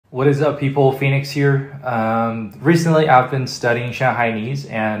What is up, people? Phoenix here. Recently, I've been studying Shanghainese,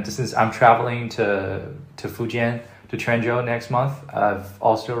 and since I'm traveling to Fujian, to Quanzhou next month, I've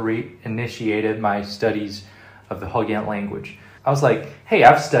also reinitiated my studies of the Hokkien language. I was like, hey,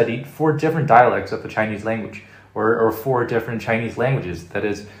 I've studied 4 different dialects of the Chinese language, or 4 different Chinese languages. That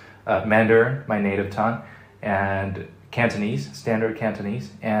is Mandarin, my native tongue, and Cantonese, standard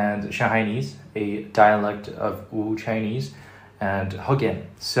Cantonese, and Shanghainese, a dialect of Wu Chinese, and Hokkien.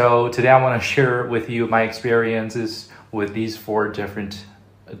 So today I want to share with you my experiences with these 4 different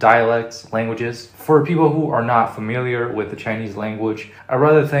dialects, languages. For people who are not familiar with the Chinese language, I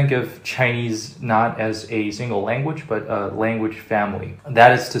rather think of Chinese not as a single language, but a language family.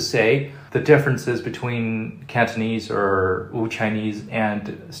 That is to say, the differences between Cantonese or Wu Chinese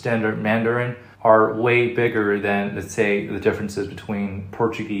and standard Mandarin are way bigger than, let's say, the differences between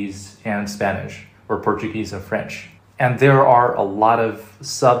Portuguese and Spanish, or Portuguese and French. And there are a lot of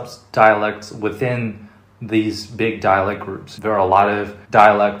sub-dialects within these big dialect groups. There are a lot of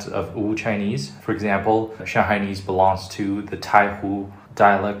dialects of Wu Chinese. For example, Shanghainese belongs to the Taihu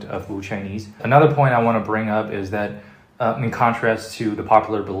dialect of Wu Chinese. Another point I want to bring up is that in contrast to the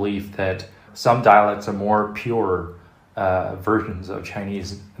popular belief that some dialects are more pure versions of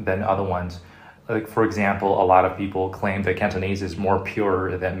Chinese than other ones. Like, for example, a lot of people claim that Cantonese is more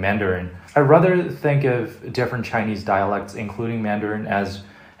pure than Mandarin. I'd rather think of different Chinese dialects, including Mandarin, as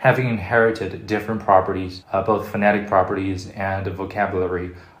having inherited different properties, both phonetic properties and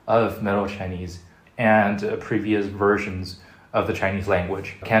vocabulary of Middle Chinese and previous versions of the Chinese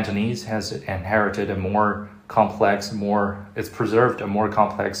language. Cantonese has inherited a more complex, it's preserved a more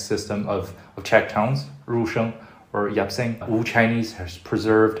complex system of check tones, rusheng or yapsing. Wu Chinese has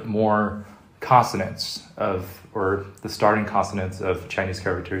preserved more consonants or the starting consonants of Chinese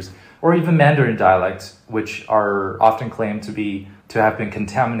characters, or even Mandarin dialects, which are often claimed to have been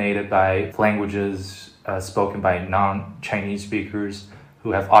contaminated by languages spoken by non-Chinese speakers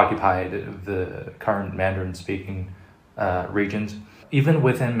who have occupied the current Mandarin-speaking regions. Even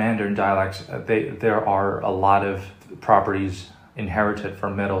within Mandarin dialects, there are a lot of properties inherited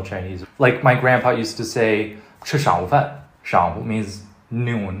from Middle Chinese. Like my grandpa used to say, 吃晌午饭. 晌午 means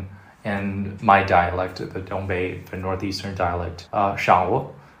noon. In my dialect, the Dongbei, the northeastern dialect, 晌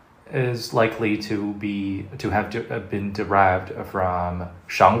午 is likely to have been derived from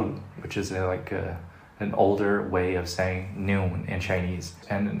晌午, which is an older way of saying noon in Chinese.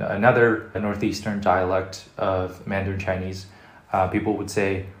 And another northeastern dialect of Mandarin Chinese, people would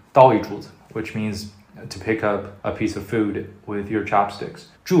say 刀一柱子, which means to pick up a piece of food with your chopsticks.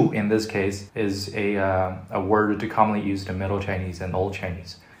 柱 in this case is a word commonly used in Middle Chinese and Old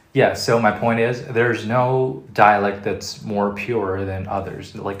Chinese. Yeah, so my point is, there's no dialect that's more pure than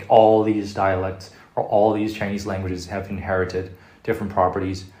others. Like all these dialects or all these Chinese languages have inherited different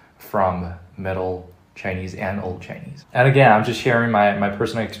properties from Middle Chinese and Old Chinese. And again, I'm just sharing my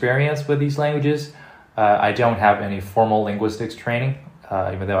personal experience with these languages. I don't have any formal linguistics training,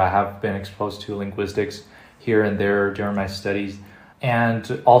 even though I have been exposed to linguistics here and there during my studies.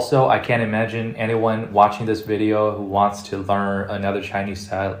 And also, I can't imagine anyone watching this video who wants to learn another Chinese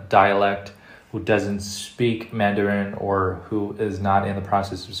dialect who doesn't speak Mandarin or who is not in the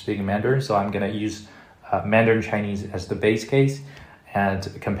process of speaking Mandarin. So I'm going to use Mandarin Chinese as the base case and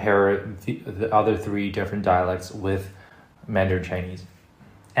compare the other 3 different dialects with Mandarin Chinese.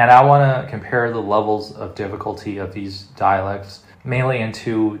 And I want to compare the levels of difficulty of these dialects mainly in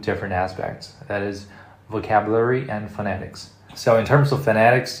 2 different aspects. That is vocabulary and phonetics. So in terms of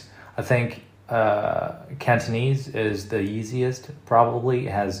phonetics, I think Cantonese is the easiest, probably.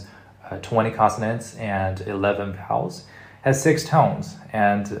 It has 20 consonants and 11 vowels. It has 6 tones,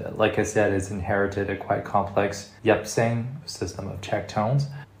 and like I said, it's inherited a quite complex yapsing system of check tones.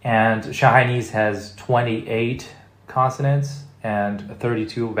 And Shanghainese has 28 consonants and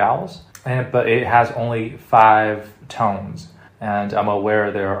 32 vowels, but it has only 5 tones. And I'm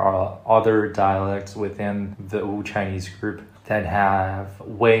aware there are other dialects within the Wu Chinese group that have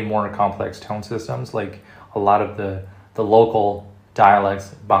way more complex tone systems, like a lot of the local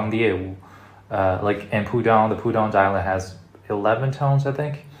dialects, Bangdie, like in Pudong, the Pudong dialect has 11 tones, I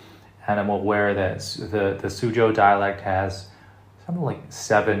think. And I'm aware that the Suzhou dialect has something like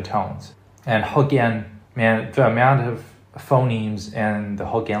 7 tones. And Hokkien, man, the amount of phonemes in the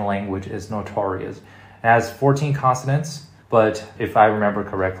Hokkien language is notorious. It has 14 consonants, but if I remember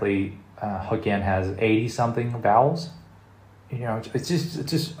correctly, Hokkien has 80-something vowels. You know, it's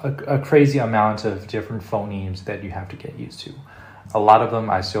just a crazy amount of different phonemes that you have to get used to. A lot of them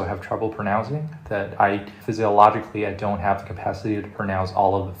I still have trouble pronouncing, that physiologically I don't have the capacity to pronounce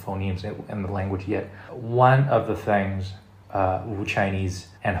all of the phonemes in the language yet. One of the things Wu Chinese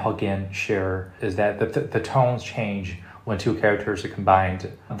and Hokkien share is that the tones change when two characters are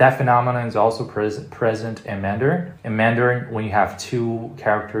combined. That phenomenon is also present in Mandarin. In Mandarin, when you have two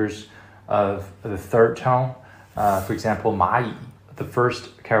characters of the third tone, for example, ma yi, the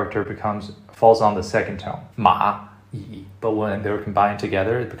first character falls on the second tone, ma yi. But when they're combined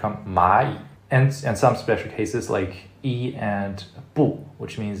together, it becomes ma yi. And some special cases like yi and bu,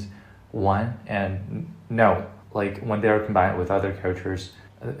 which means one and no. Like when they're combined with other characters,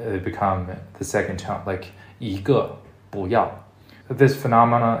 they become the second tone, like 一个不要. This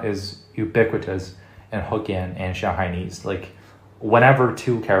phenomena is ubiquitous in Hokkien and Shanghainese. Like whenever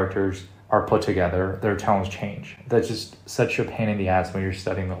two characters are put together, their tones change. That's just such a pain in the ass when you're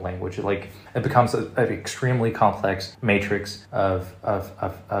studying the language. Like it becomes an extremely complex matrix of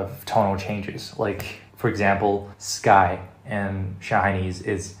tonal changes. Like for example, sky in Shanghainese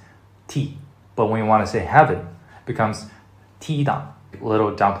is ti, but when you want to say heaven, it becomes ti dang.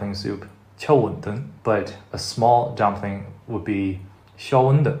 Little dumpling soup, 秋文灯, but a small dumpling would be 小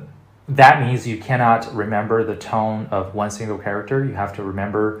文灯. That means you cannot remember the tone of one single character. You have to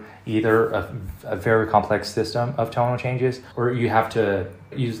remember either a very complex system of tonal changes, or you have to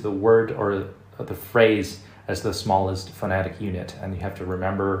use the word or the phrase as the smallest phonetic unit, and you have to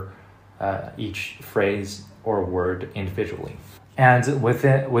remember each phrase or word individually. And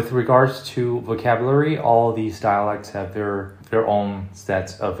with regards to vocabulary, all these dialects have their own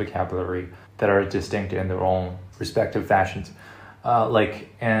sets of vocabulary that are distinct in their own respective fashions. Like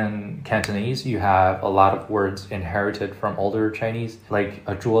in Cantonese, you have a lot of words inherited from older Chinese. Like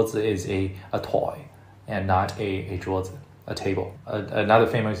a 桌子 is a toy and not a 桌子, a table. Another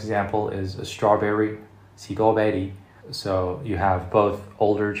famous example is a strawberry, 西高白梨. So you have both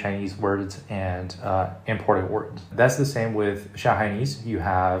older Chinese words and imported words. That's the same with Shanghainese. You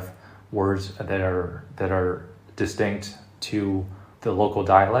have words that are distinct to the local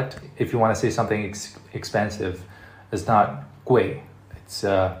dialect. If you want to say something expensive, it's not 贵, it's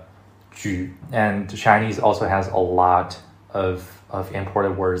居. And Chinese also has a lot of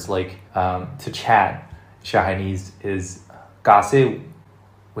imported words, like to chat. Shanghainese is 尬四,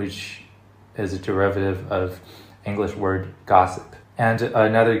 which is a derivative of English word gossip. And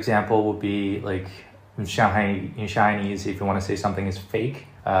another example would be like in Shanghainese, if you want to say something is fake,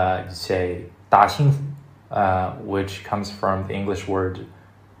 you say 大幸福, which comes from the English word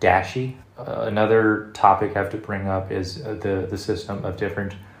dashy. Another topic I have to bring up is the system of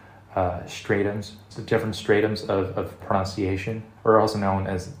different stratums, the different stratums of pronunciation, or also known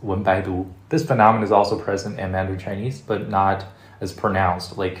as 文白读. This phenomenon is also present in Mandarin Chinese, but not as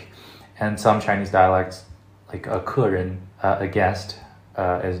pronounced. Like in some Chinese dialects, like a 客人, a guest,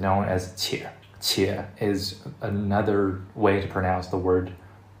 is known as 且. 且 is another way to pronounce the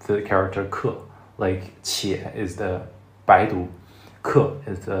character 客. Like 且 is the 白读, 客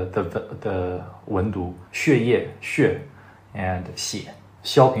is the 文读, 血液, 血, and 血,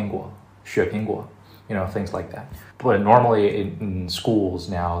 削苹果, 血苹果, things like that. But normally in schools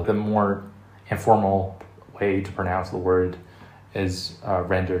now, the more informal way to pronounce the word is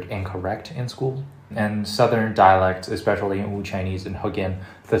rendered incorrect in school. And Southern dialects, especially in Wu Chinese and Hokkien,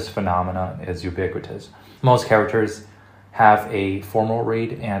 this phenomenon is ubiquitous. Most characters have a formal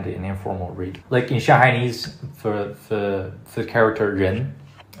read and an informal read. Like in Shanghainese, for the character 人,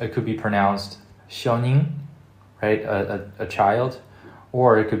 it could be pronounced 小宁, right, a child,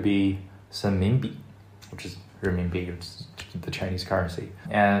 or it could be 人民币, which is renminbi, which is the Chinese currency.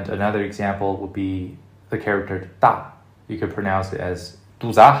 And another example would be the character 大. You could pronounce it as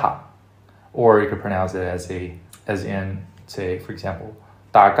肚子好. Or you could pronounce it as in, say, for example,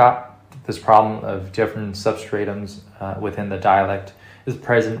 大家. This problem of different substratums within the dialect is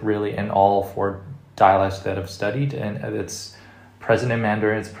present really in all four dialects that I've studied, and it's present in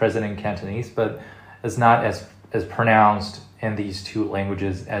Mandarin, it's present in Cantonese, but it's not as pronounced in these two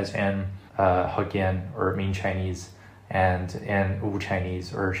languages as in Hokkien or Min Chinese and in Wu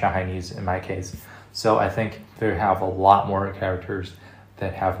Chinese or Shanghainese in my case. So I think they have a lot more characters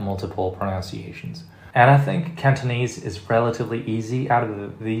that have multiple pronunciations. And I think Cantonese is relatively easy out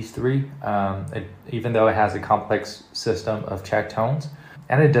of these three, even though it has a complex system of check tones,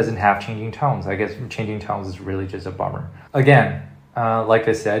 and it doesn't have changing tones. I guess changing tones is really just a bummer. Again, like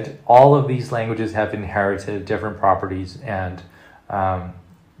I said, all of these languages have inherited different properties and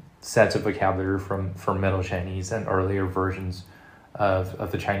sets of vocabulary from Middle Chinese and earlier versions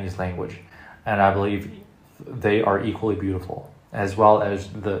of the Chinese language. And I believe they are equally beautiful, as well as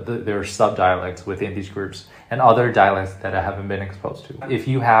their sub-dialects within these groups and other dialects that I haven't been exposed to. If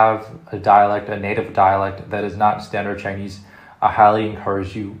you have a native dialect that is not standard Chinese, I highly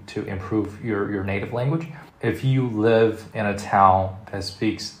encourage you to improve your native language. if you live in a town that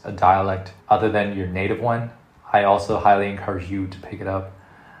speaks a dialect other than your native one, I also highly encourage you to pick it up.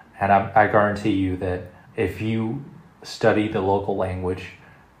 And I guarantee you that if you study the local language,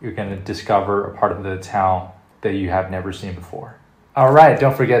 you're going to discover a part of the town that you have never seen before. All right,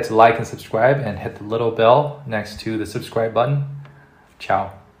 don't forget to like and subscribe and hit the little bell next to the subscribe button.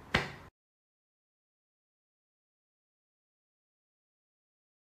 Ciao.